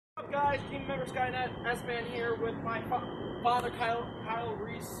guys, Team Member Skynet, S-Man here with my father Kyle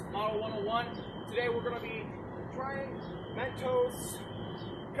Reese, Model 101. Today we're going to be trying Mentos.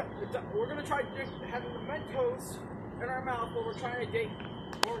 We're going to try having the Mentos in our mouth while we're trying to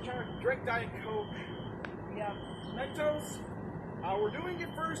drink Diet Coke. We have Mentos. We're doing it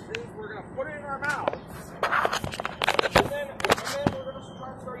first is we're going to put it in our mouths. And then we're going to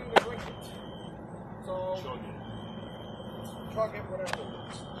try starting to drink it. So, chug it, whatever it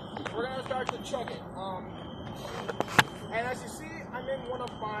is. We're gonna start to chug it. And as you see, I'm in one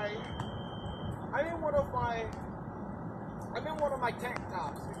of my tank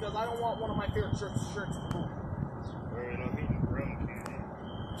tops because I don't want one of my favorite shirts to move. Alright, I'm eating rum candy.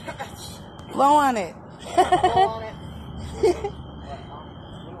 Blow on it. Blow on it. We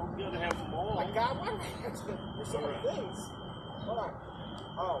gotta have them all. Oh my God, why do I have to? There's so many things. Hold on.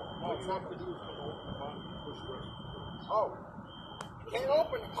 Oh, no, it's not gonna do it. Oh. Can't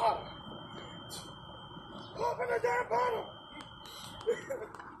open the bottle. Open the damn bottle.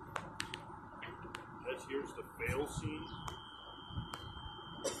 Here's the fail scene.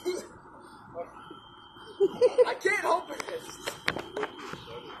 I can't open this.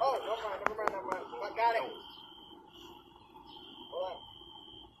 Oh, never mind. I got it. Hold on.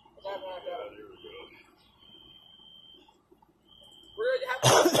 I got it. There we go. We're going to have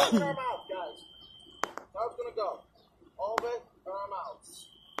to in our mouth, guys. That's how it's going to go. All of it in our mouths.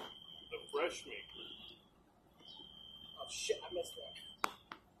 The fresh maker. Oh shit, I missed that.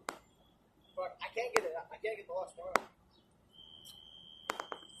 Fuck, I can't get it out. I can't get the last one out.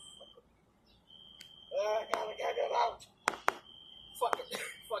 I gotta get it out. Fuck it.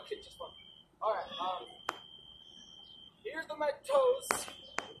 Fuck it, just fuck it. Alright, here's the Mentos.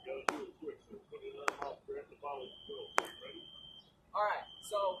 We gotta do it quick, so put it in our mouth, grab the bottle and go. Ready? Alright,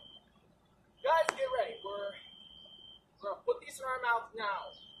 so, guys, get ready. We're gonna put these in our mouth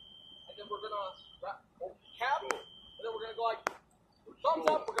now. And then we're gonna cap, and then we're gonna go like, thumbs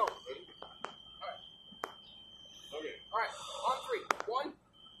up, we're going. Ready? Alright. Okay. Alright, on three. 1,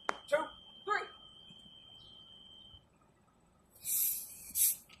 2, 3.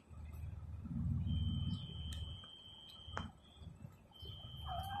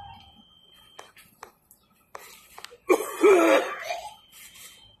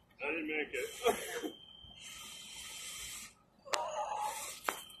 I didn't make it.